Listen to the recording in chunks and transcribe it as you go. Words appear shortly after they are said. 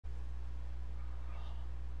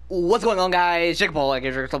What's going on, guys? Jacob Paul,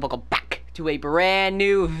 welcome back to a brand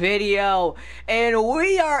new video, and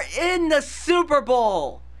we are in the Super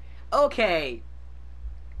Bowl. Okay,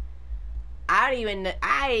 I didn't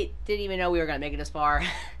even know we were gonna make it this far.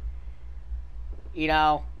 You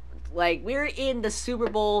know, like, we're in the Super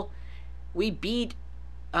Bowl. We beat.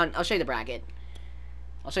 I'll show you the bracket.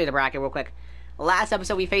 I'll show you the bracket real quick. Last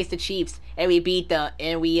episode we faced the Chiefs and we beat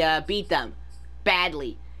them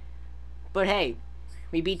badly. But hey,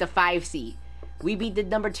 we beat the 5 seed. We beat the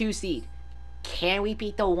number 2 seed. Can we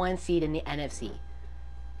beat the 1 seed in the NFC?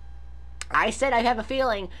 I said I have a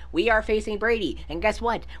feeling we are facing Brady. And guess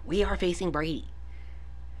what? We are facing Brady.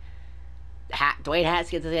 Dwayne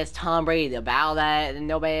Haskins against Tom Brady. The battle that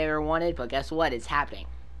nobody ever wanted. But guess what? It's happening.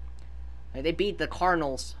 They beat the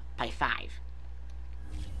Cardinals by 5.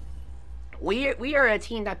 We are a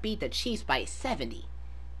team that beat the Chiefs by 70.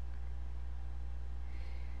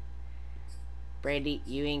 Brady,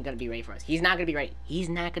 you ain't gonna be ready for us. He's not gonna be ready. He's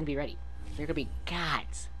not gonna be ready. They're gonna be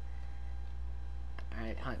gods.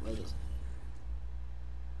 Alright, what is this?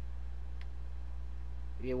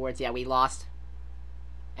 The awards, yeah, we lost.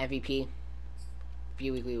 MVP.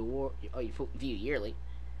 View weekly award. Oh, you view yearly.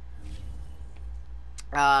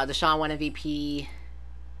 Deshaun won MVP.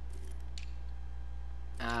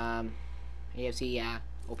 AFC, yeah.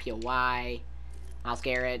 OPOY. Myles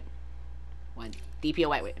Garrett won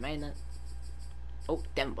DPOY. Wait, am I in that? Oh,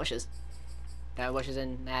 Devin Bush is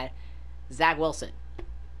in that. Zach Wilson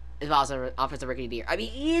is also offensive rookie of the year. I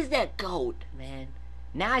mean, he is that GOAT, man.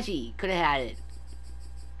 Najee could have had it.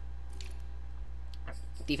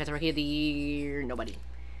 Defensive rookie of the year, nobody.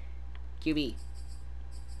 QB.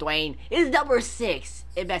 Dwayne is number 6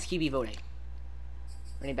 in best QB voting.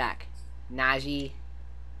 Running back. Najee.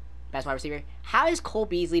 Best wide receiver. How is Cole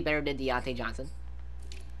Beasley better than Deontay Johnson?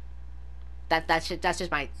 That's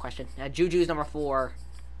just my question. Juju's number 4.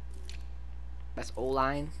 Best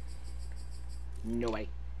O-line. Nobody.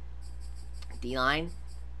 D-line.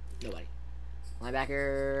 Nobody.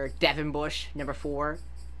 Linebacker. Devin Bush, number 4.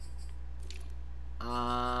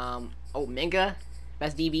 Minka.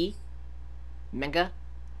 Best DB. Minka,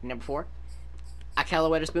 number 4. Akella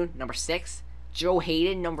Witherspoon, number 6. Joe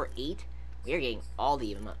Hayden, number 8. We are getting all the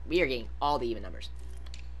even numbers.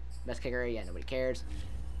 Best kicker, yeah, nobody cares.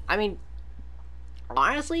 I mean,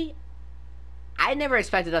 honestly, I never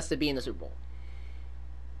expected us to be in the Super Bowl.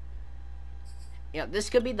 You know, this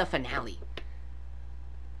could be the finale.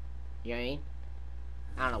 You know what I mean?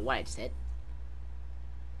 I don't know what I just said.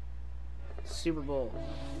 Super Bowl.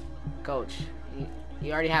 Coach,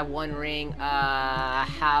 you already have 1 ring.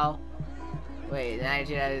 How? Wait,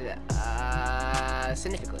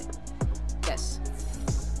 significantly. Yes.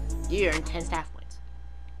 You earned 10 staff points.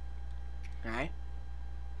 Alright?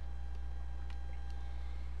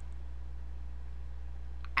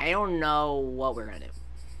 I don't know what we're gonna do.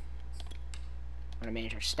 We're gonna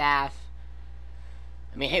manage our staff.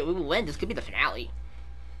 I mean, hey, we win. This could be the finale.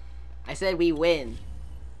 I said we win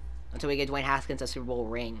until we get Dwayne Haskins a Super Bowl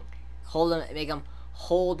ring. Make him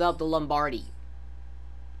hold up the Lombardi.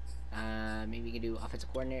 Maybe we can do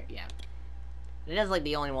offensive coordinator. Yeah, it is like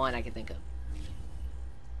the only one I can think of.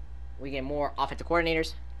 We get more offensive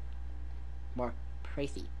coordinators, more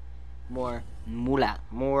pricey, more moolah,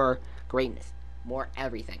 more greatness, more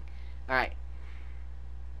everything. All right.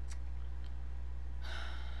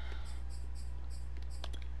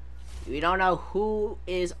 We don't know who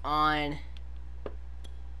is on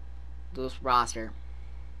this roster.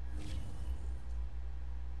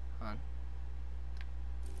 Hold on.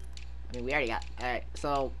 I mean, we already got. Alright,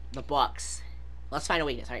 so the Bucks. Let's find a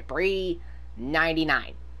weakness. Alright, Brady,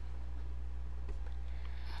 99.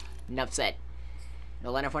 Enough said.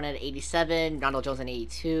 No Leonard Fournette at 87. Ronald Jones at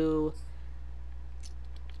 82.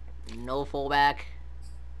 No fullback.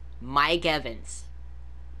 Mike Evans.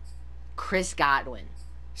 Chris Godwin.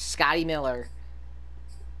 Scotty Miller.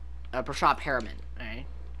 Brashad Perriman. Alright.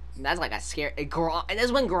 That's like a scare. And this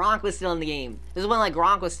is when Gronk was still in the game. This is when, like,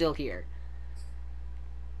 Gronk was still here.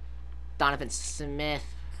 Donovan Smith.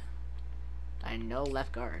 I know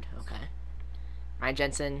left guard. Okay. Ryan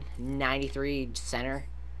Jensen, 93 center.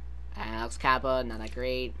 Alex Kappa, not that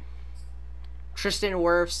great. Tristan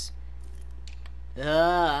Wirfs.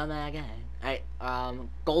 Oh my god.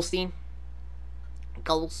 Alright, Goldstein.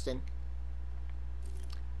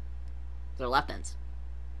 They're left ends.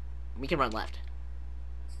 We can run left.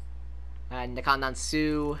 Nakandan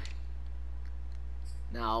Sue.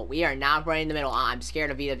 No, we are not running in the middle. I'm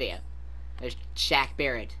scared of Vita Vea. There's Shaq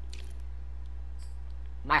Barrett.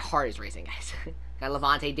 My heart is racing, guys. Got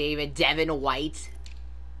Levante David, Devin White.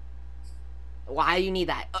 Why do you need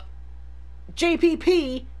that?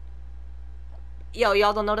 JPP. Yo,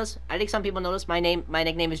 y'all don't notice? I think some people notice my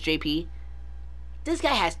nickname is JP. This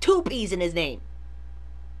guy has 2 P's in his name.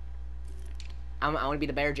 I want to be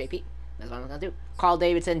the better JP. That's what I'm going to do. Carl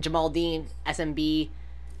Davidson, Jamal Dean, SMB.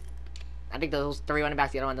 I think those 3 running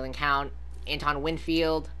backs, the other one doesn't count. Anton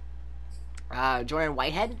Winfield. Jordan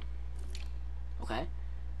Whitehead. Okay.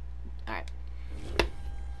 Alright.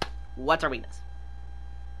 What's our weakness?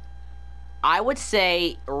 I would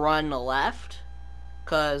say run left.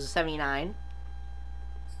 Because 79.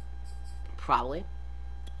 Probably.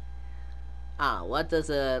 What does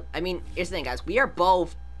I mean, here's the thing, guys. We are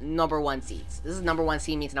both #1 seeds. This is #1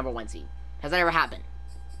 seed means #1 seed. Has that ever happened?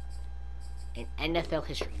 In NFL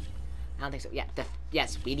history? I don't think so. Yeah.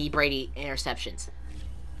 Yes, we need Brady interceptions.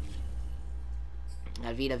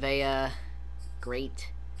 Vita Vea.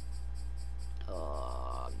 Great.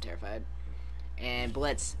 Oh, I'm terrified. And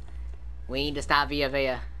Blitz. We need to stop Vita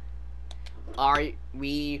Vea. Are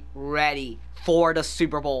we ready for the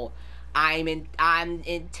Super Bowl? I'm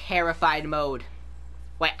in terrified mode.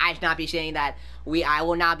 Wait, I should not be saying that. I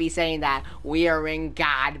will not be saying that. We are in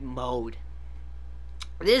God mode.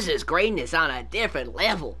 This is greatness on a different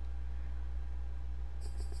level.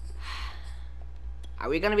 Are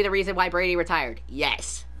we gonna be the reason why Brady retired?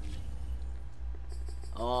 Yes.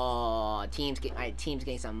 Oh, team's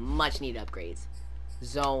getting some much needed upgrades.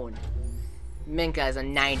 Zone. Minka is a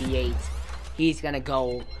 98. He's gonna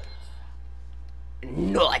go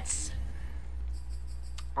nuts.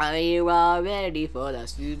 Are you all ready for the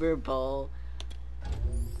Super Bowl?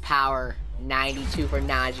 Power 92 for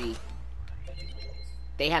Najee.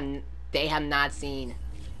 They have not seen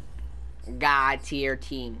God tier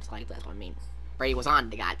teams like that. I mean, Brady was on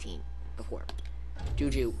the God team before.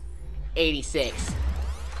 Juju 86.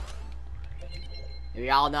 We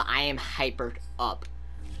all know I am hypered up.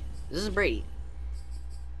 This is Brady.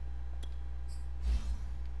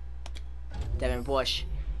 Devin Bush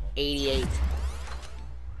 88.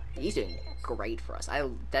 He's doing great for us.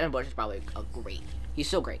 Devin Bush is probably a great. He's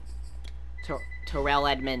so great. Terrell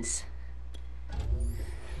Edmonds.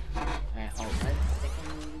 Alright, hold on.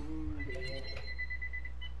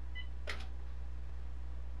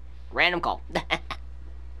 Random call.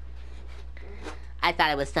 I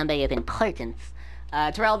thought it was somebody of importance.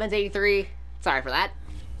 Terrell Edmonds 83. Sorry for that.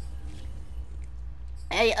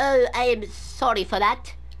 Hey, I am sorry for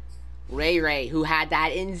that. Ray, who had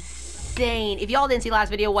that insane. If y'all didn't see last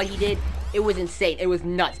video, what he did, it was insane. It was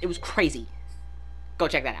nuts. It was crazy. Go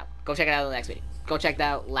check that out. Go check it out in the next video. Go check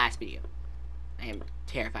that out last video. I am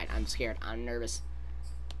terrified. I'm scared. I'm nervous.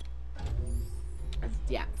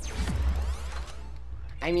 Yeah.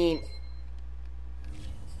 I mean,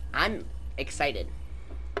 I'm excited.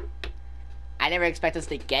 I never expected us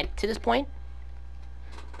to get to this point.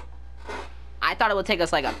 I thought it would take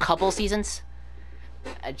us like a couple seasons.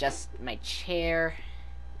 Adjust my chair.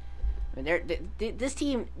 I mean, this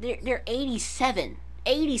team, they're 87.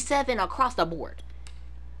 87 across the board.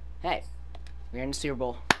 Hey, we're in the Super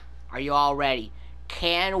Bowl. Are you all ready?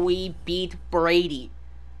 Can we beat Brady?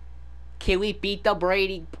 Can we beat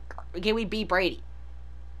Brady? Can we beat Brady?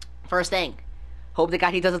 First thing, hope to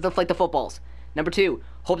God he doesn't deflect the footballs. Number 2,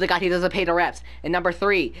 hope to God he doesn't pay the reps. And number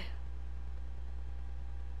 3,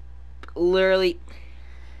 literally,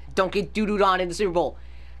 don't get doo-dooed on in the Super Bowl.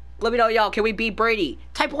 Let me know, y'all, can we beat Brady?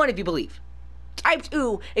 Type 1 if you believe. Type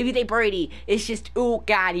 2 if you think Brady is just, oh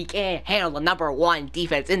God, he can't handle the #1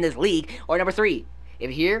 defense in this league. Or number 3,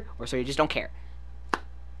 if you're here, or so you just don't care.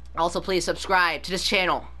 Also, please subscribe to this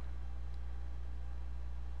channel.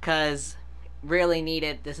 Because, really need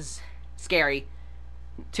it. This is scary.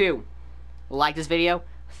 2, like this video.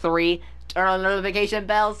 3, turn on the notification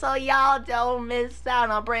bell so y'all don't miss out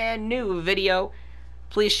on a brand new video.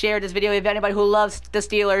 Please share this video with anybody who loves the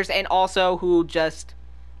Steelers and also who just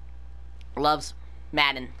loves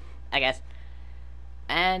Madden, I guess.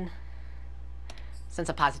 And send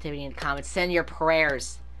some positivity in the comments. Send your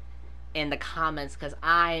prayers in the comments because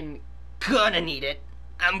I'm gonna need it.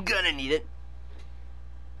 I'm gonna need it.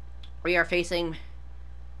 We are facing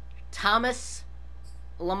Thomas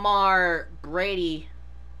Lamar Brady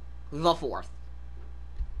the 4th.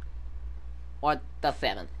 Or the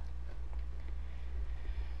 7th.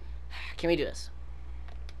 Can we do this?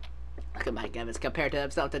 Look at Mike Evans compared to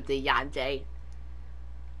himself to Deontay.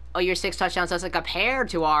 Oh, your 6 touchdowns doesn't compare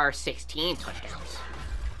to our 16 touchdowns.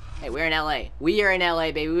 Hey, we're in LA. We are in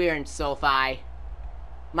LA, baby. We are in SoFi.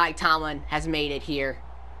 Mike Tomlin has made it here.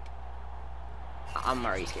 I'm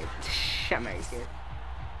already scared. I'm already scared.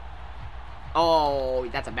 Oh,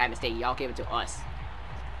 that's a bad mistake. Y'all gave it to us.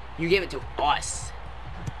 You gave it to us.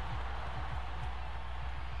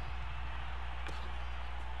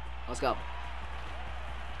 Let's go.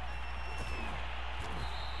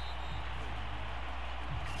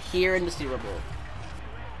 here in the Super Bowl.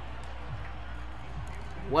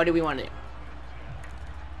 What do we want to do?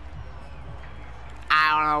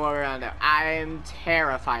 I don't know what we're gonna do. I'm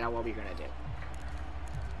terrified of what we're gonna do.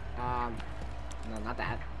 No, not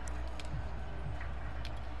that.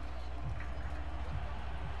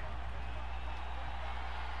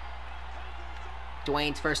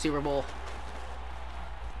 Dwayne's first Super Bowl.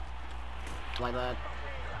 Like that.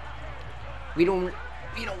 We don't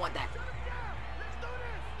want that.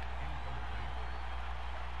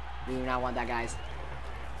 We do not want that, guys.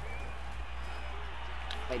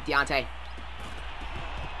 Wait, Deontay.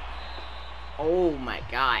 Oh my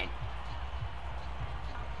god.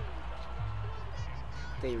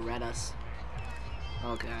 They read us.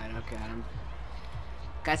 Oh god, oh god.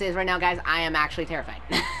 Can I say this right now, guys? I am actually terrified.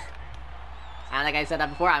 And like I said that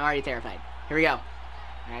before, I'm already terrified. Here we go.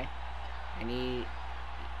 Alright. I need...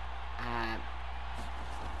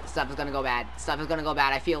 stuff is gonna go bad. Stuff is gonna go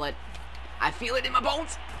bad. I feel it. I feel it in my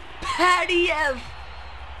bones. Patiev!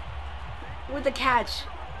 With the catch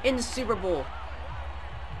in the Super Bowl.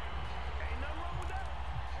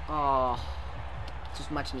 Oh.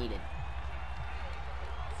 Just much needed.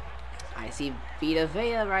 I see Vita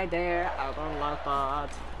Vea right there. I don't like that.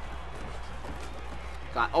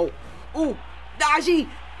 God. Oh. Ooh. Najee!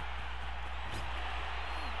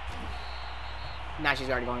 Najee's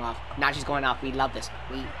already going off. Najee's going off. We love this.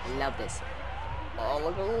 We love this. Oh,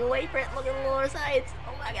 look at the little apron. Look at the lower sides.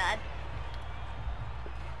 Oh my god.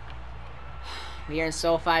 We are in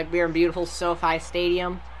SoFi. We are in beautiful SoFi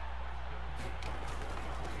Stadium.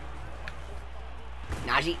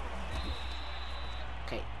 Najee.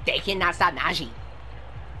 Okay. They cannot stop Najee.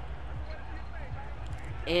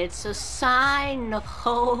 It's a sign of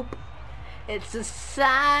hope. It's a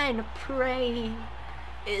sign of praying.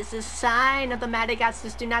 It's a sign of the Madagascar.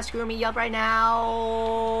 Do not screw me up right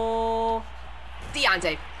now.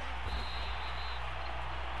 Deontay.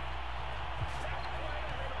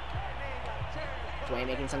 Dwayne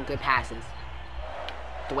making some good passes.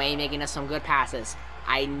 Dwayne making us some good passes.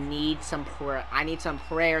 I need some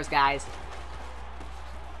prayers, guys.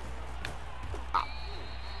 Oh.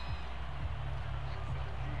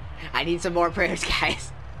 I need some more prayers,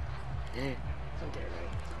 guys. I'm terrified.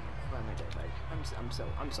 Why am I terrified?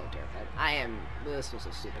 I'm so terrified. I am. This was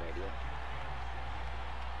a stupid idea.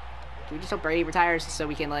 Can we just hope Brady retires so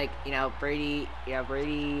we can, like, Brady,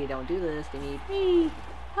 Brady, don't do this. They need me.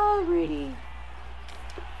 Oh, Brady.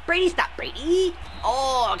 Brady, stop, Brady.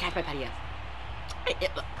 Oh, catch by Patiev.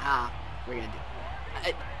 We're gonna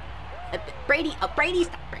do. Brady, Brady,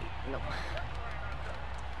 stop, Brady. No.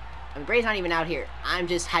 I mean, Brady's not even out here. I'm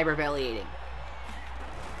just hyperventilating.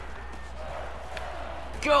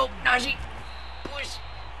 Go, Najee. Push.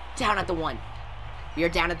 Down at the 1. We are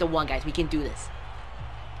down at the 1, guys. We can do this.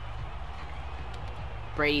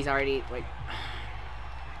 Brady's already, like...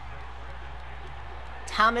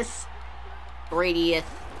 Thomas Bradyeth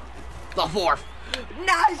the 4th.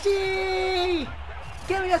 Najee!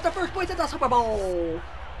 Giving us the first points at the Super Bowl.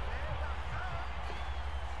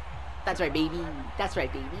 That's right, baby. That's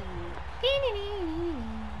right, baby.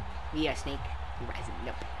 We are Snake. Rising.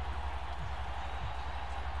 Nope.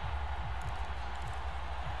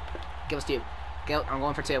 Give us 2. Go. I'm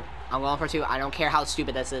going for 2. I'm going for 2. I don't care how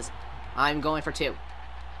stupid this is. I'm going for 2.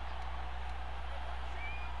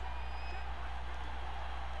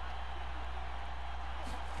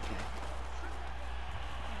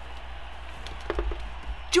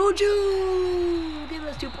 Juju! Give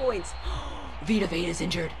us 2 points. Vita Vea is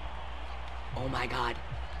injured. Oh my god.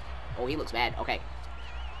 Oh, he looks bad. Okay.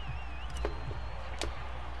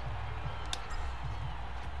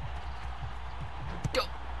 Go.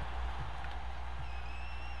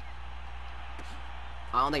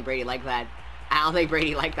 I don't think Brady liked that. I don't think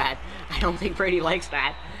Brady liked that. I don't think Brady likes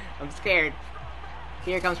that. I'm scared.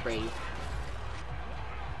 Here comes Brady.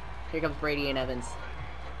 Here comes Brady and Evans.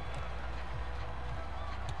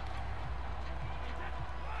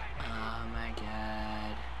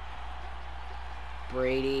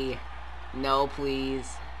 Brady, no, please.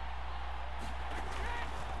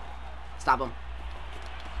 Stop him.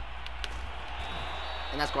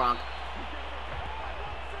 And that's Gronk.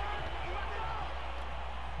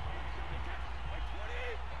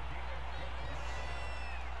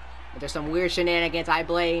 If there's some weird shenanigans, I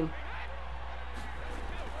blame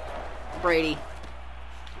Brady.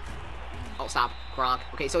 Oh, stop. Gronk.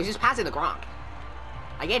 Okay, so he's just passing the Gronk.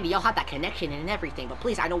 Again, y'all have that connection and everything, but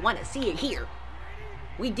please, I don't want to see it here.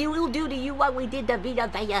 We'll do to you what we did to Vita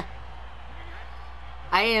Vea.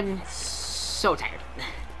 I am so tired.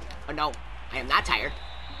 Oh no, I am not tired.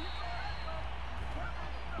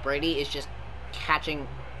 Brady is just catching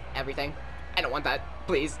everything. I don't want that.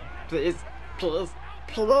 Please, please, please,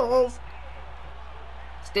 please.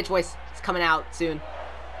 Stitch voice is coming out soon.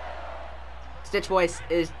 Stitch voice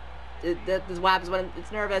is... This is what happens when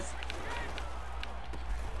it's nervous.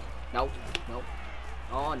 No, no.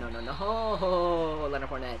 Oh, no, no, no. Oh, Leonard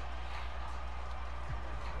Fournette.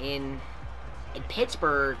 In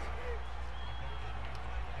Pittsburgh,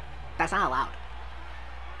 that's not allowed.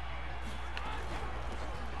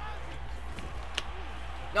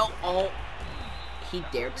 No, oh, he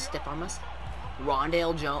dared to stiff arm us.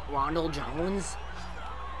 Rondale Jones.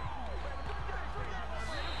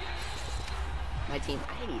 My team,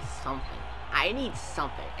 I need something. I need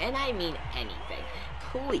something, and I mean anything.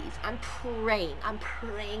 Please, I'm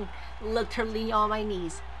praying literally on my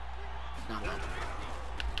knees. No, I'm not.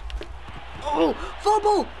 Oh,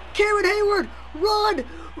 fumble! Karen Hayward, run!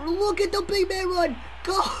 Look at the big man run!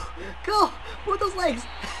 Go! Go! Move those legs!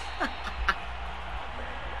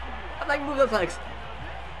 I'm like, move those legs.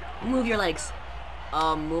 Move your legs.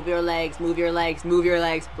 Move your legs, move your legs, move your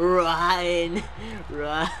legs. Run!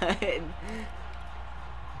 Run!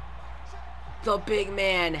 The big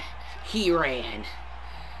man, he ran.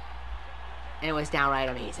 And it was downright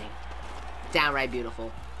amazing. Downright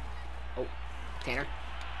beautiful. Oh, Tanner.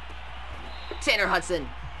 Tanner Hudson.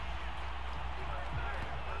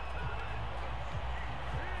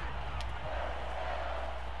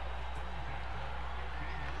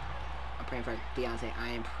 I'm praying for Deontay. I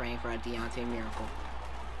am praying for a Deontay miracle.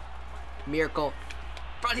 Miracle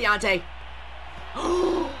for Deontay.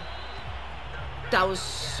 That was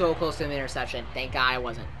so close to an interception. Thank God I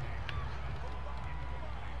wasn't.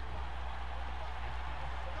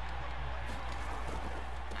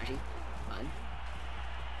 Actually, run.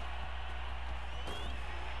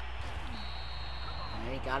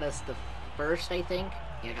 He got us the first, I think.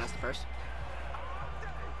 Yeah, got us the first.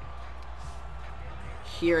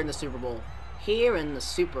 Here in the Super Bowl. Here in the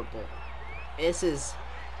Super Bowl. This is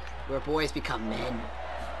where boys become men.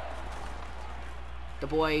 The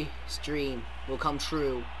boy's dream will come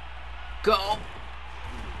true. Go!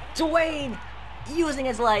 Dwayne! Using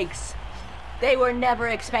his legs. They were never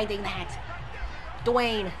expecting that.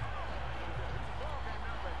 Dwayne.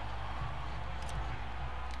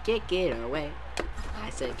 Kick it away. I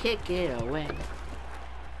said kick it away.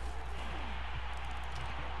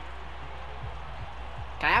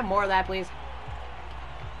 Can I have more of that, please?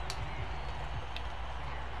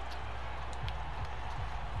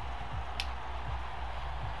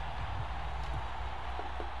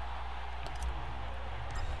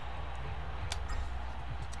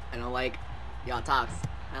 I don't like y'all talks.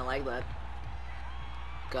 I don't like that.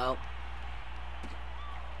 Go.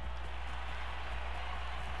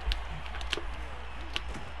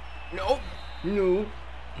 No. No.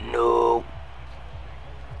 No.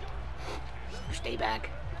 Stay back.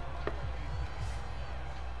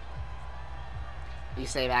 You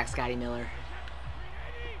stay back, Scotty Miller.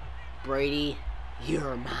 Brady,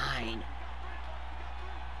 you're mine.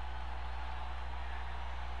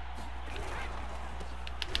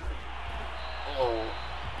 Oh.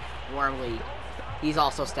 Wormley. He's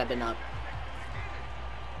also stepping up.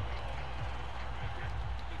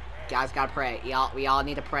 Guys gotta pray. We all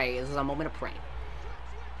need to pray. This is a moment of prayer.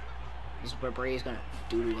 This is what Brady's gonna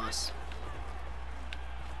do to us.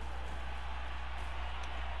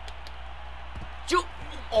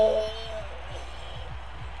 Oh!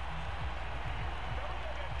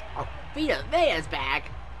 Our Vita Vea's back.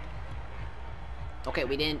 Okay,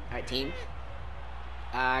 we didn't. All right, team.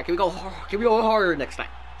 Can we go harder next time?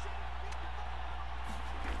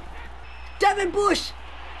 Devin Bush.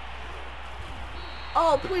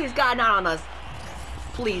 Oh, please, God, not on us.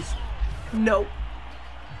 Please. No.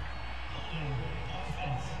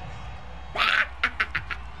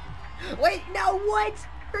 Wait, no, what?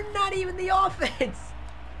 We're not even the offense.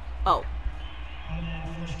 Oh.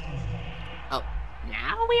 Oh.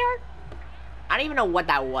 Now we are? I don't even know what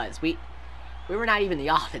that was. We were not even the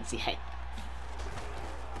offense yet.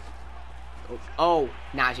 Oh,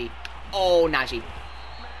 Najee. Oh, Najee.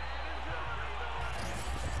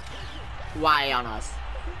 Why on us?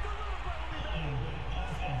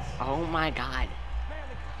 Oh my God.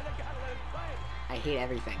 I hate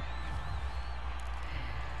everything.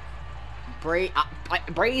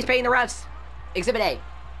 Brady's paying the refs. Exhibit A.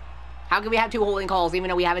 How can we have 2 holding calls even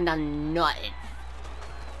though we haven't done nothing?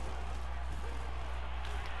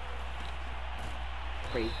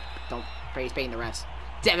 Brady's paying the refs.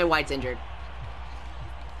 Devin White's injured.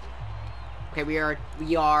 Okay, we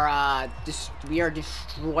are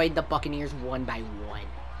destroyed the Buccaneers 1 by 1.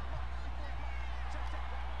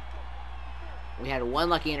 We had 1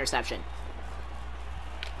 lucky interception.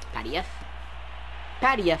 Patty F.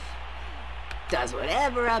 Patty F. does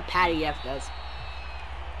whatever a Patty F does.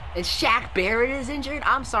 And Shaq Barrett is injured?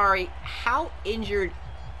 I'm sorry. How injured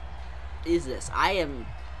is this? I am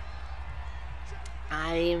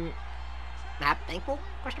not thankful?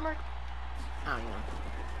 Question mark? I don't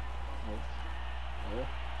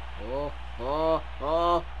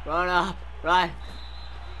know. Run up. Run.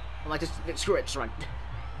 I'm like, just screw it. Just run.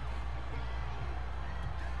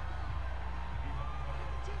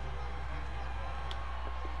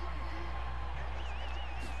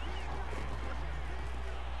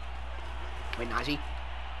 Wait, Najee.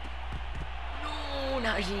 No,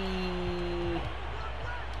 Najee.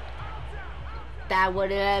 That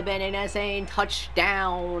would have been an insane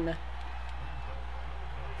touchdown.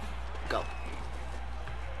 Go.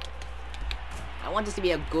 I want this to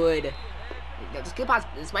be a good...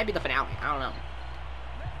 This might be the finale. I don't know.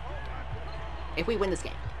 If we win this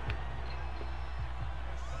game.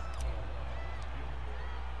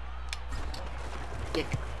 Yeah.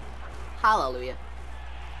 Hallelujah.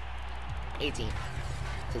 18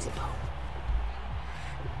 to 0.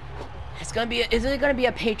 It's gonna be. Is it gonna be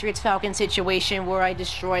a Patriots-Falcons situation where I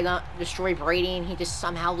destroy Brady and he just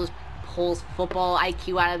somehow just pulls football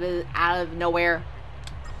IQ out of nowhere,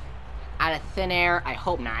 out of thin air? I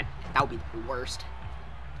hope not. That would be the worst.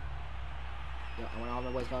 Yo, I want all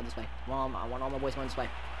my boys going this way. Mom, I want all my boys going this way.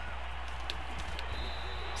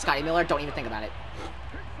 Scotty Miller, don't even think about it.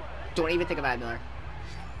 Don't even think about it, Miller.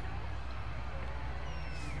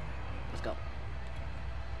 Let's go.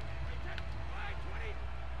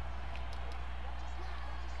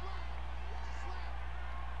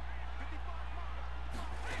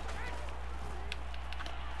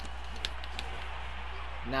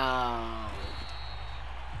 No.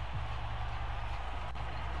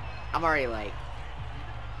 I'm already, like,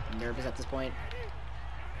 nervous at this point.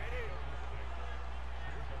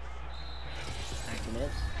 19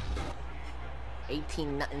 minutes.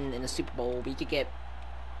 18-0 in the Super Bowl. We could get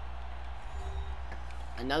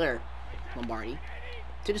another Lombardi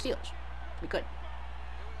to the Steelers. We could.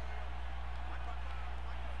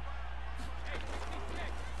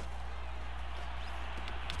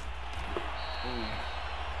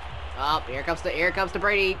 Oh, here comes the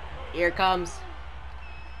Brady. Here comes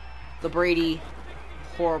the Brady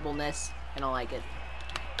horribleness. I don't like it.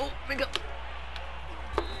 Oh, my God.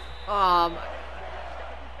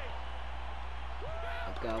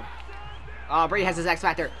 Let's go. Oh, Brady has his X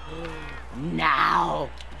Factor. Now.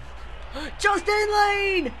 Justin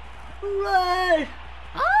Lane! Run!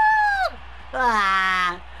 Ah!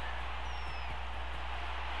 Ah!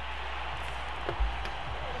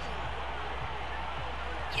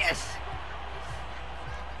 Yes!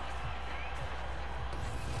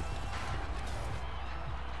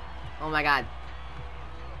 Oh my God.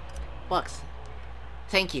 Bucks.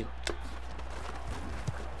 Thank you.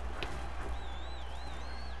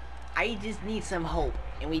 I just need some hope.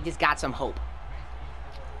 And we just got some hope.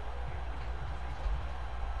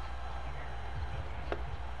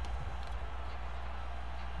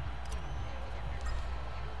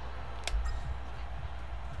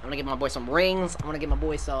 I'm gonna give my boy some rings. I'm gonna give my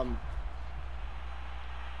boy some...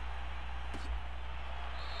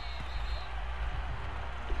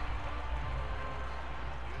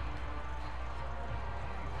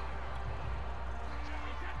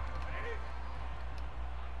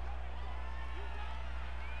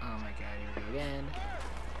 Oh my God, here we go again.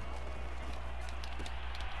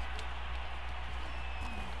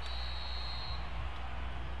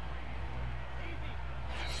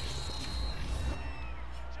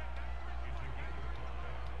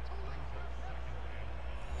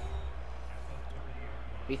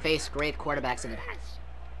 We faced great quarterbacks in the past.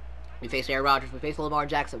 We faced Aaron Rodgers. We faced Lamar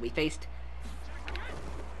Jackson. We faced...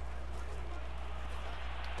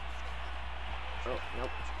 Oh, nope.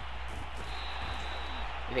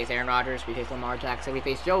 We faced Aaron Rodgers. We faced Lamar Jackson. We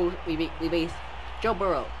faced We faced Joe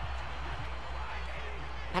Burrow.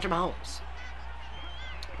 Patrick Mahomes.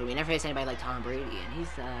 But we never faced anybody like Tom Brady, and he's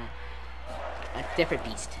a different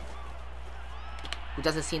beast who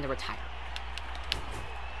doesn't seem to retire.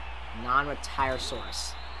 Non-retire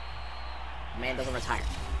source. Man doesn't retire.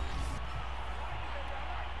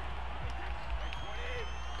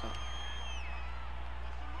 Go.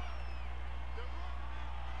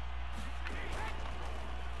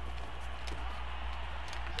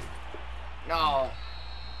 No.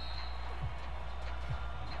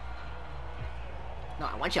 No,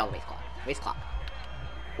 I want you all to waste clock. Waste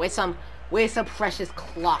clock. Waste some precious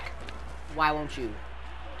clock. Why won't you?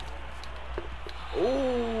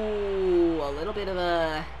 Ooh, a little bit of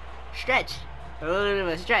a stretch. A little bit of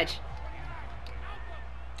a stretch.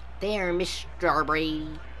 There, Mr.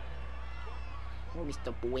 Brady. Oh,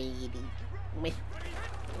 Mr. Brady. Me.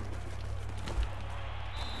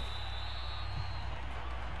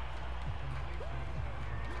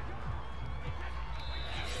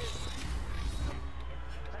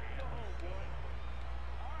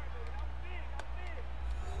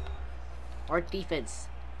 Our defense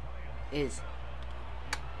is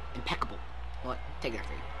impeccable. What? Take that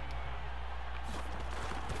for you.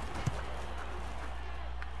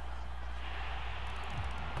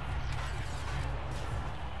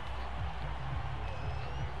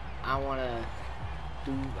 I wanna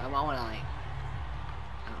do. I wanna like.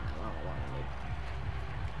 I don't know. I don't know what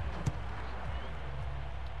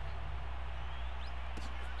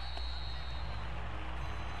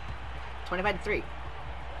I do. 25-3.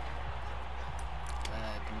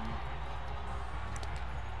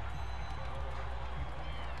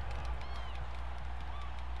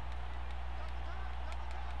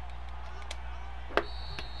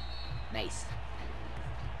 Nice.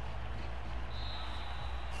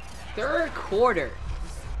 Third quarter.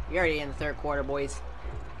 We're already in the third quarter, boys.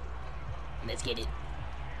 Let's get it.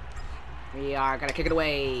 We are gonna kick it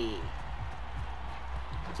away.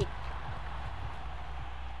 Kick.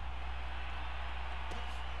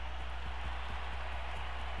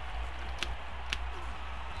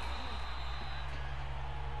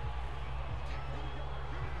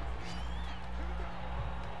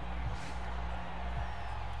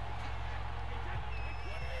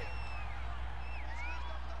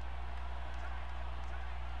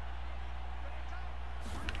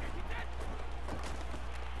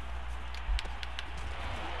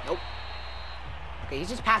 Nope. Okay, he's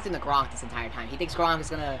just passing the Gronk this entire time. He thinks Gronk is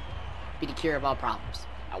gonna be the cure of all problems.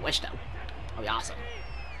 I wish though. That'd be awesome.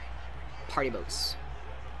 Party boats.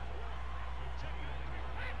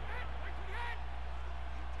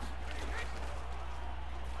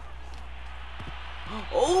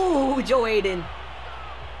 Oh, Joe Aiden.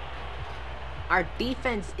 Our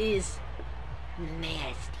defense is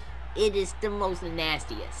nasty. It is the most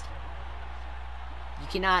nastiest. You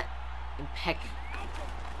cannot impeck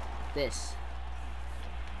this.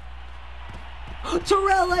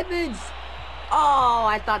 Terrell Edmonds! Oh,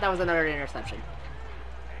 I thought that was another interception.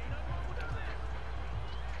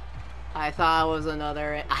 I thought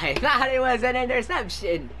it was an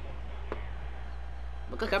interception.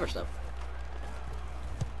 But good coverage though.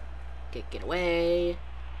 Get away.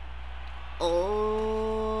 Oh,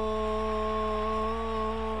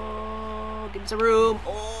 give him some room.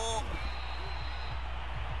 Oh.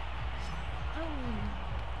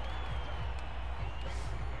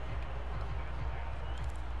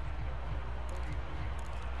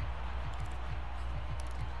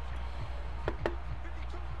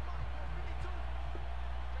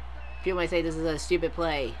 People might say this is a stupid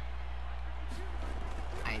play.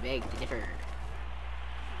 I beg to differ.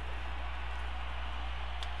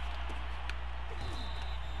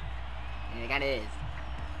 And it kinda is.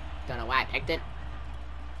 Don't know why I picked it.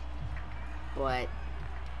 But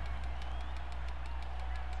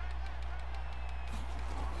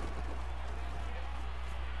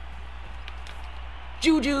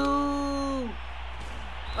Juju!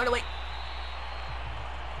 Run away!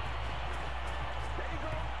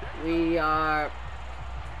 We are.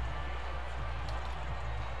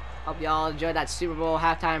 Hope y'all enjoyed that Super Bowl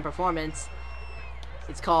halftime performance.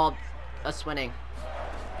 It's called us winning.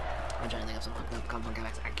 I'm trying to think of some come back.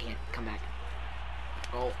 I can't come back.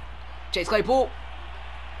 Oh, Chase Claypool.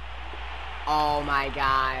 Oh my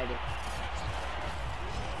God,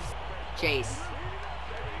 Chase.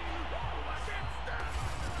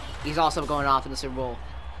 He's also going off in the Super Bowl.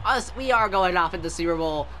 We are going off in the Super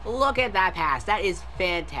Bowl. Look at that pass. That is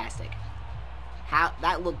fantastic. How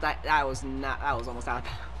that looked. That was not. That was almost out of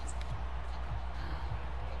bounds.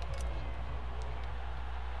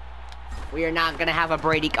 We are not gonna have a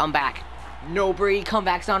Brady comeback. No Brady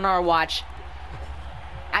comebacks on our watch.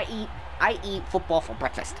 I eat football for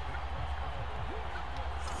breakfast.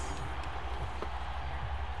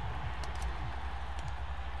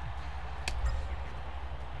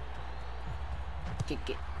 Kick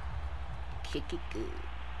it. Kick it good.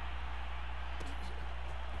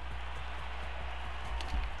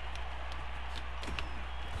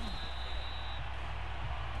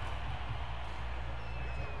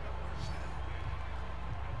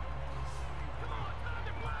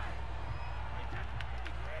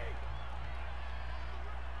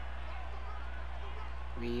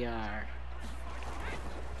 We are.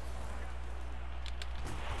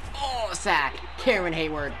 Oh, sack. Karen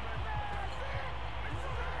Hayward.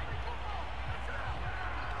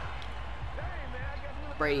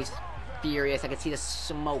 Brady's furious. I could see the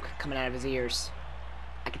smoke coming out of his ears.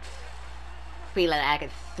 I could feel it. I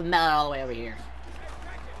could smell it all the way over here.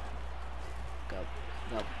 Go.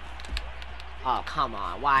 Go. Oh, come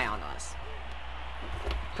on. Why on us?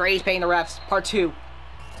 Brady's paying the refs. Part 2.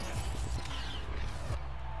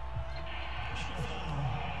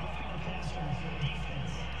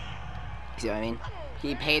 See what I mean?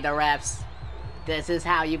 He paid the refs. This is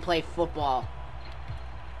how you play football.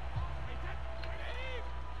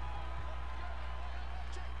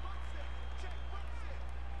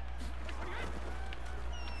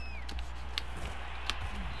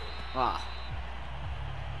 Oh.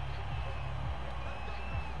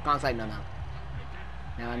 Wrong side, no. No,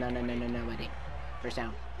 buddy. First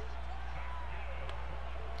down.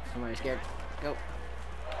 I'm already scared. Go.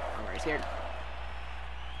 I'm already scared.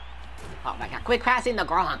 Oh my god. Quick passing to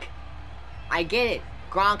Gronk. I get it.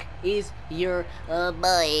 Gronk is your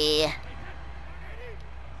boy.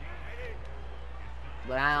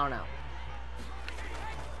 But I don't know.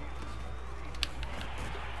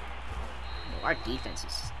 Our defense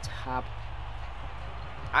is top.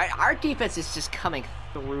 Our defense is just coming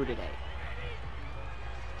through today.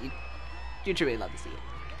 You truly love to see it.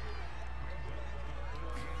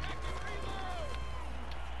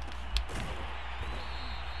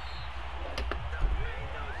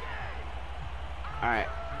 Alright.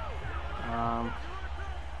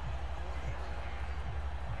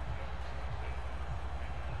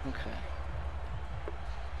 Okay.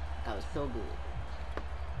 That was so good.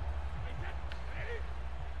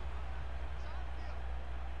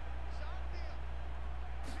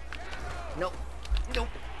 Nope. Nope.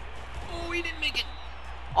 Oh, he didn't make it.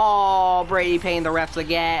 Oh, Brady paying the refs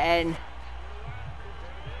again.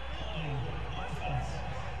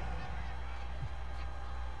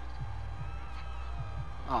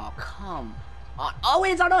 Oh, come on. Oh,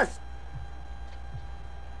 wait, it's on us.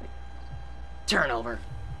 Turnover.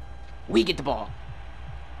 We get the ball.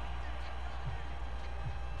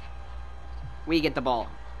 We get the ball.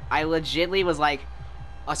 I legitimately was like,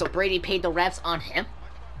 oh, so Brady paid the refs on him?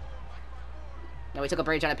 No, we took a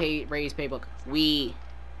Brady trying to pay Brady's paybook. We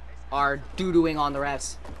are doo-dooing on the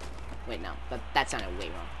refs. Wait, no. That sounded way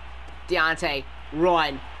wrong. Deontay,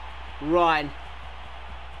 run. Run.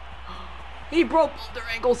 He broke both their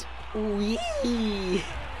ankles. Wee.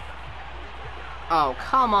 Oh,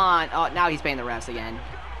 come on. Oh, now he's paying the refs again.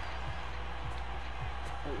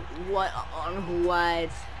 What on what?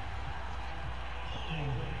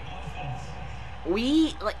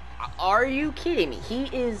 Like, are you kidding me?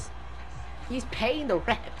 He's paying the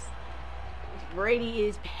reps. Brady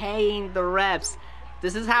is paying the reps.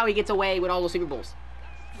 This is how he gets away with all the Super Bowls.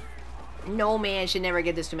 No man should never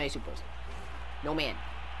get this too many Super Bowls. No man.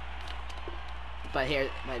 But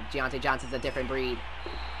Deontay Johnson's a different breed.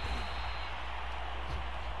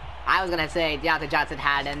 I was going to say Deontay Johnson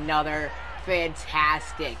had another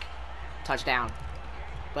fantastic touchdown.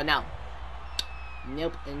 But no.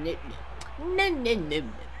 Nope. No.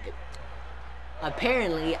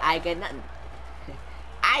 Apparently, I get nothing.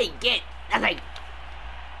 I get nothing.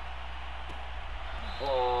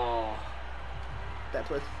 Oh. That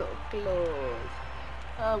was so close.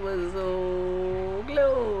 I was so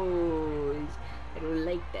close. I don't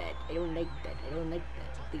like that. I don't like that.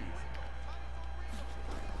 Please.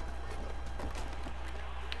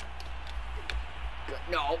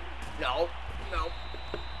 No.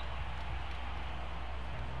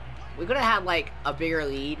 We're gonna have like a bigger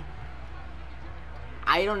lead.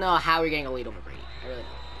 I don't know how we're getting a lead over Brady. I really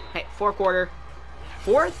don't. Hey, fourth quarter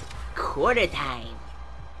time.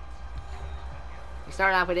 We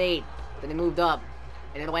started off with 8, then it moved up,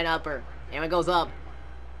 and then it went upper, and it goes up.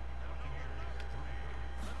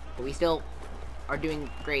 But we still are doing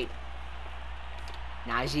great.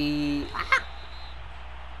 Najee. Ah!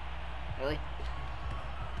 Really?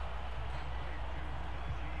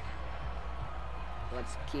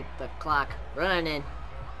 Let's keep the clock running.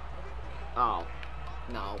 Oh,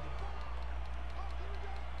 no.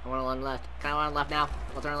 I want to run left. Can I run left now?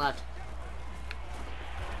 I'll turn left.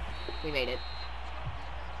 We made it.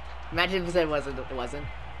 Imagine if it said it wasn't.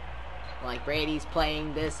 Like, Brady's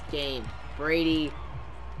playing this game. Brady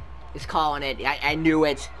is calling it. I knew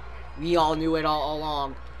it. We all knew it all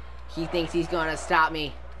along. He thinks he's gonna stop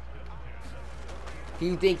me.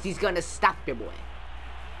 He thinks he's gonna stop your boy.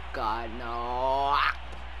 God, no.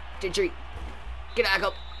 Gentry. Get back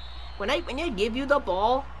up. When I give you the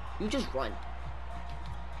ball, you just run.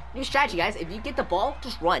 New strategy, guys. If you get the ball,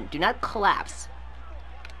 just run. Do not collapse.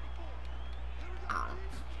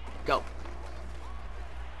 Go.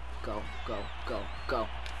 Go.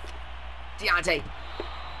 Deontay.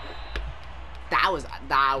 That was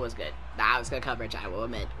good. That was good coverage, I will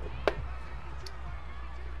admit.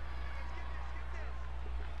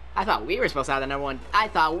 I thought we were supposed to have the number one. I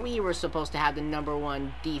thought we were supposed to have the number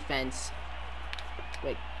 1 defense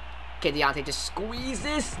Wait. Okay, Deontay just squeeze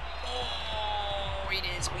this. Oh, we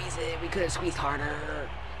didn't squeeze it. We could have squeezed harder.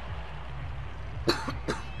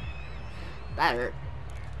 That hurt.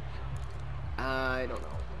 I don't know.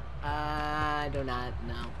 I do not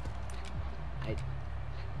know.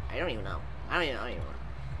 I don't even know. I don't even know anymore.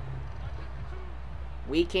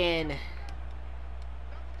 We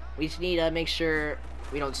just need to make sure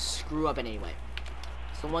we don't screw up in any way.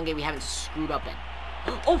 It's the one game we haven't screwed up in.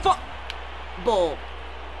 Oh, fuck! Bull.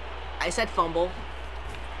 I said fumble.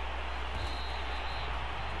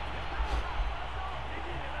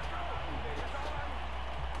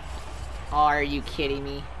 Are you kidding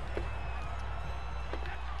me?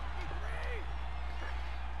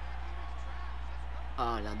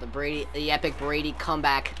 Oh no, the epic Brady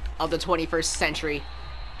comeback of the 21st century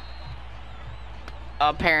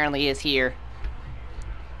apparently is here.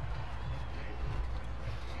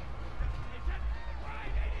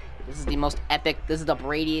 This is the most epic, this is the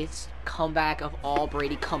Brady's comeback of all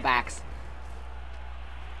Brady comebacks.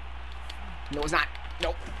 No, it's not.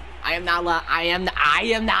 Nope. I am not allowing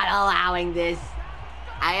this.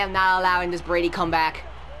 I am not allowing this Brady comeback.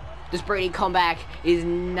 This Brady comeback is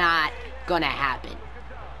not gonna happen.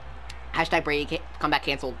 Hashtag Brady comeback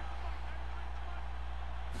canceled.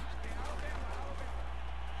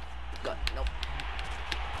 Good. Nope.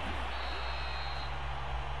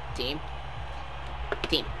 Team.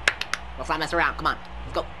 Let's not mess around. Come on.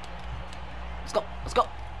 Let's go. Let's go.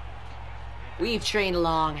 We've trained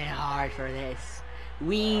long and hard for this.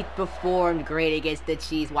 We performed great against the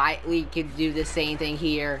Chiefs. Why we could do the same thing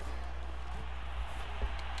here?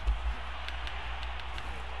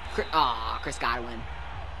 Chris Godwin.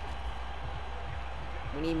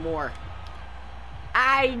 We need more.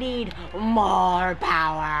 I need more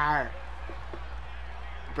power.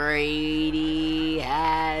 Brady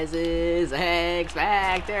has his X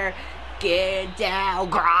Factor. Get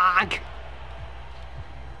down, Gronk.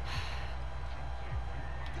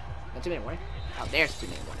 Not 2 minute warning. Oh, there's 2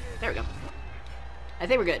 minute warning. There we go. I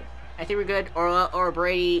think we're good. Or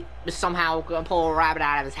Brady just somehow gonna pull a rabbit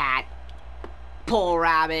out of his hat. Pull a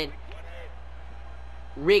rabbit.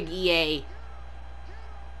 Rig EA.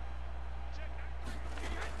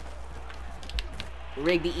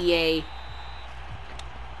 Rig the EA.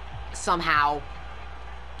 Somehow.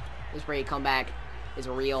 This Brady comeback is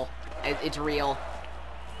real. It's real.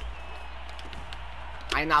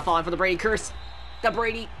 I am not falling for the Brady curse.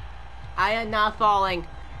 I am not falling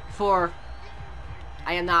for...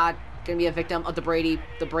 I am not gonna be a victim of the Brady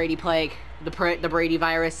plague. The Brady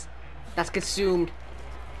virus that's consumed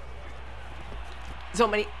so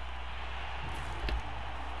many...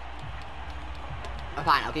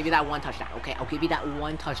 Fine, I'll give you that one touchdown. Okay, I'll give you that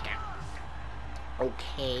one touchdown.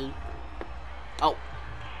 Okay. Oh,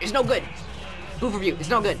 it's no good. Booth review, it's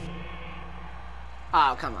no good.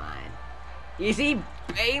 Oh, come on. You see,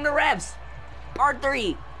 paying the reps. Part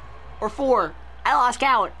 3 or 4. I lost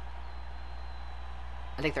count.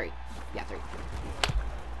 I think 3. Yeah, 3.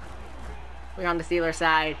 We're on the Steelers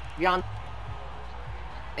side. You're on.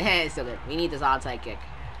 It's still good. We need this onside kick.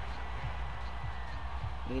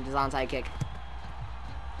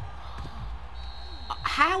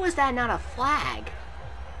 How is that not a flag?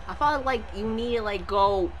 I thought like you need to like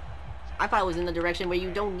go. I thought it was in the direction where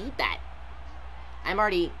you don't need that. I'm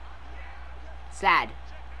already sad.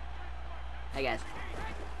 I guess.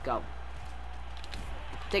 Go.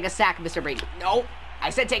 Take a sack, Mr. Brady. No,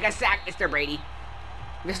 I said take a sack, Mr. Brady.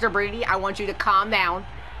 Mr. Brady, I want you to calm down.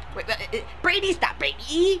 Wait, Brady, stop,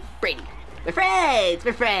 Brady. Brady. We're friends.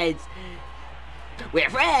 We're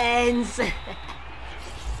friends.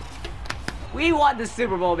 We won the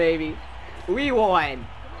Super Bowl, baby. We won.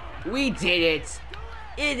 We did it.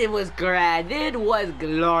 It was grand. It was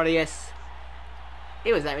glorious.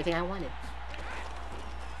 It was everything I wanted.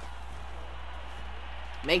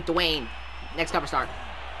 Make Dwayne next cover star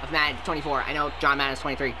of Madden 24. I know John Madden's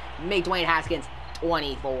 23. Make Dwayne Haskins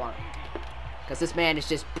 24. Because this man is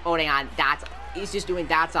just putting on dots. He's just doing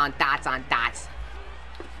dots on dots on dots.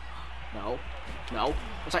 No. I'm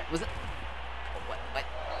sorry. Was it? What?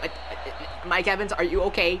 Mike Evans, are you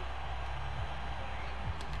okay?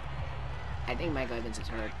 I think Mike Evans is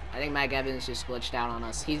hurt. I think Mike Evans just glitched out on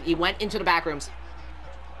us. He went into the back rooms.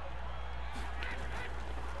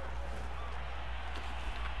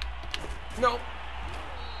 No.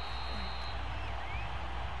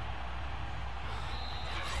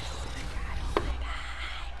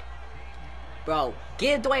 Bro,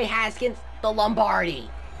 give Dwayne Haskins the Lombardi.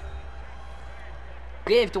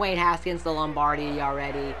 Give Dwayne Haskins the Lombardi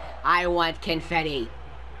already. I want confetti.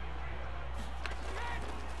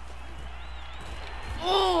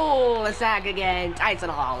 Oh, a sack again. Tyson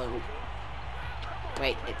Hollow.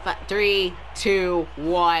 Wait, 3, 2,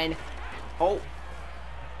 1. Oh.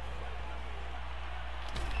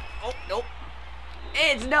 Oh, nope.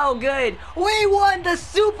 It's no good. We won the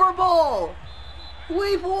Super Bowl.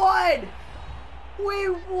 We've won.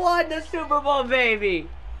 We've won the Super Bowl, baby.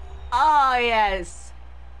 Oh, yes.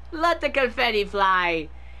 Let the confetti fly.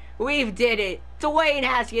 We've did it. Dwayne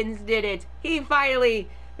Haskins did it. He finally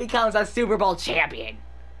becomes a Super Bowl champion.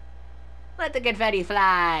 Let the confetti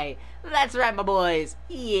fly. That's right, my boys.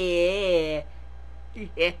 Yeah.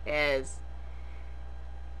 Yes.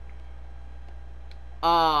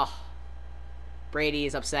 Oh. Brady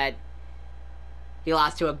is upset. He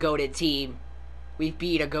lost to a goated team. We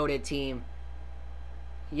beat a goated team.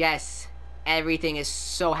 Yes. Everything is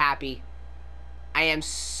so happy. I am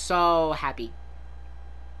so happy.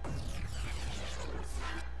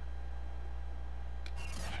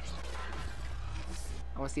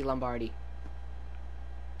 I want to see Lombardi.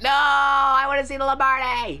 No! I want to see the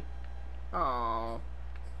Lombardi! Oh,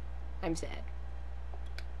 I'm sad.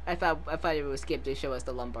 I thought it would skip to show us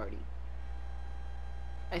the Lombardi.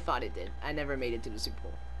 I thought it did. I never made it to the Super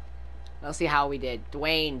Bowl. Let's see how we did.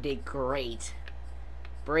 Dwayne did great.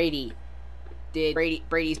 Brady did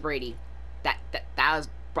Brady's Brady. That was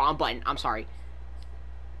wrong button. I'm sorry.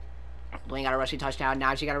 Dwayne got a rushing touchdown.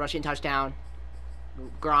 Now she got a rushing touchdown.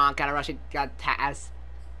 Gronk got a rushing. Got Taz.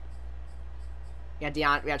 We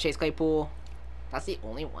got Chase Claypool. That's the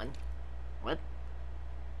only one. What?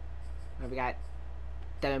 We got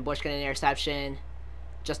Devin Bush getting an interception.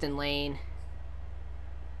 Justin Lane.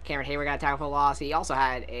 Cameron Hayward got a tackle for loss. He also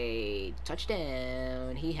had a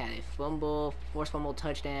touchdown. He had a fumble, forced fumble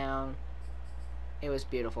touchdown. It was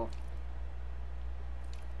beautiful.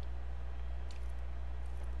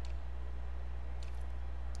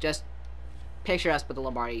 Just picture us with the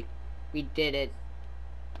Lombardi. We did it.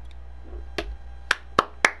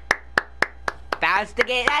 That's the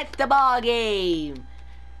game. That's the ball game.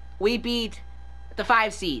 We beat the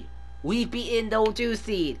 5 seed. We've beaten the 2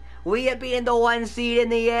 seed. We have beaten the 1 seed in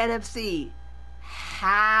the NFC.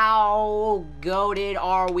 How goated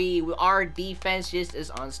are we? Our defense just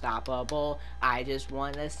is unstoppable. I just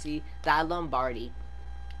want to see that Lombardi.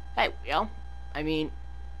 Hey, you know, I mean,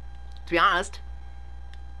 to be honest,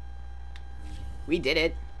 we did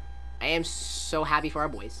it. I am so happy for our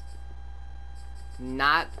boys.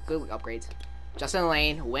 Not good upgrades. Justin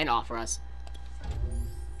Lane went off for us.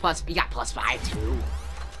 Plus, you got +5 too.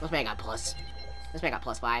 This man got plus. This man got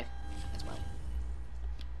 +5 as well.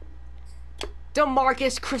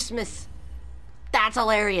 DeMarcus Christmas. That's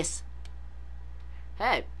hilarious.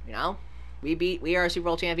 Hey, you know, we are Super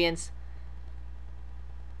Bowl champions.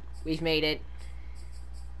 We've made it.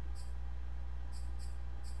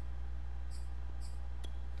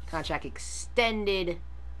 Contract extended.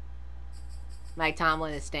 Mike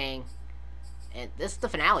Tomlin is staying. And this is the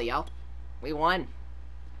finale, y'all. We won.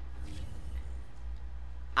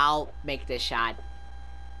 I'll make this shot.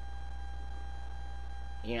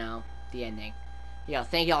 You know, the ending. You know,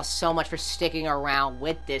 thank y'all so much for sticking around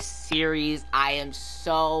with this series. I am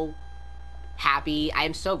so happy. I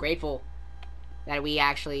am so grateful that we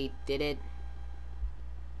actually did it.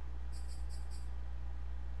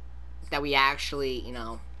 That we actually, you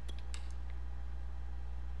know,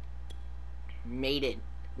 made it.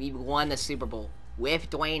 We won the Super Bowl with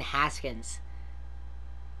Dwayne Haskins.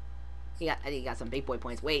 I think he got some big boy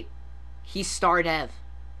points. Wait, he's star dev.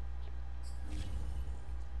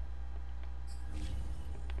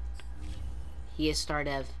 He is star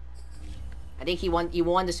dev. I think he won. He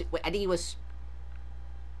won the. Wait, I think he was.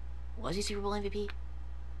 Was he Super Bowl MVP?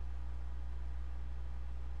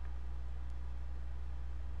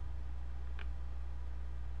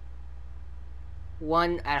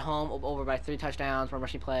 Won at home over by 3 touchdowns, 1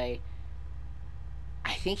 rushing play.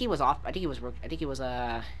 I think he was off. I think he was.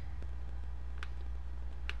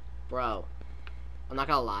 Bro, I'm not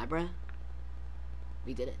gonna lie, bro.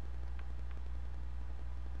 We did it.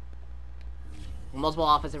 Multiple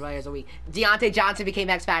offensive players a week. Deontay Johnson became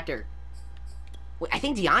X Factor. Wait, I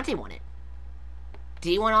think Deontay won it.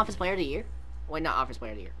 Did he win Offensive Player of the Year? Wait, not Offensive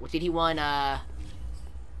Player of the Year. What did he won?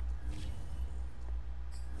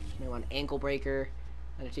 He won ankle breaker.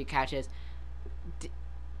 Under 2 catches.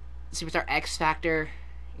 Superstar X Factor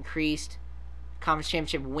increased. Conference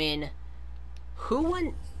championship win. Who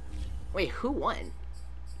won? Wait, who won?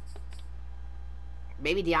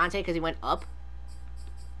 Maybe Deontay because he went up?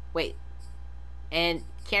 Wait. And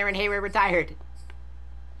Cameron Hayward retired.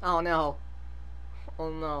 Oh no. Oh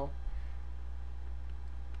no.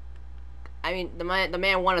 I mean, the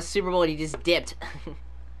man won a Super Bowl and he just dipped.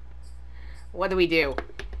 What do we do?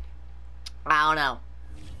 I don't know.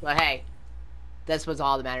 But hey, This was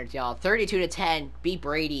all that matters, y'all. 32-10, beat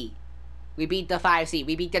Brady. We beat the 5 seed.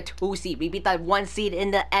 We beat the 2 seed. We beat the 1 seed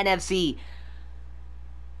in the NFC.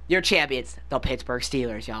 Your champions, the Pittsburgh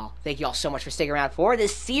Steelers, y'all. Thank you all so much for sticking around for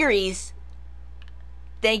this series.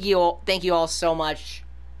 Thank you all so much.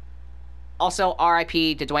 Also, RIP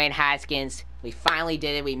to Dwayne Haskins. We finally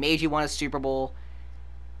did it. We made you win a Super Bowl.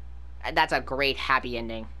 That's a great, happy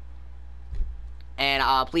ending. And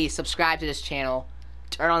please subscribe to this channel.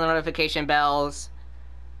 Turn on the notification bells.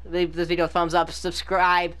 Leave this video a thumbs up.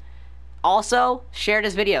 Subscribe. Also, share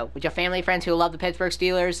this video with your family and friends who love the Pittsburgh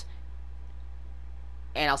Steelers.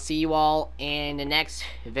 And I'll see you all in the next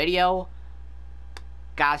video.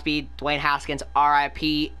 Godspeed, Dwayne Haskins,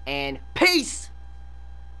 RIP, and peace!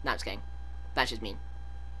 No, just kidding. That's just mean.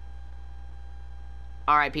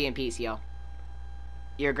 RIP and peace, yo.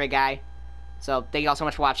 You're a great guy. So, thank you all so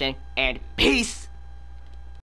much for watching, and peace!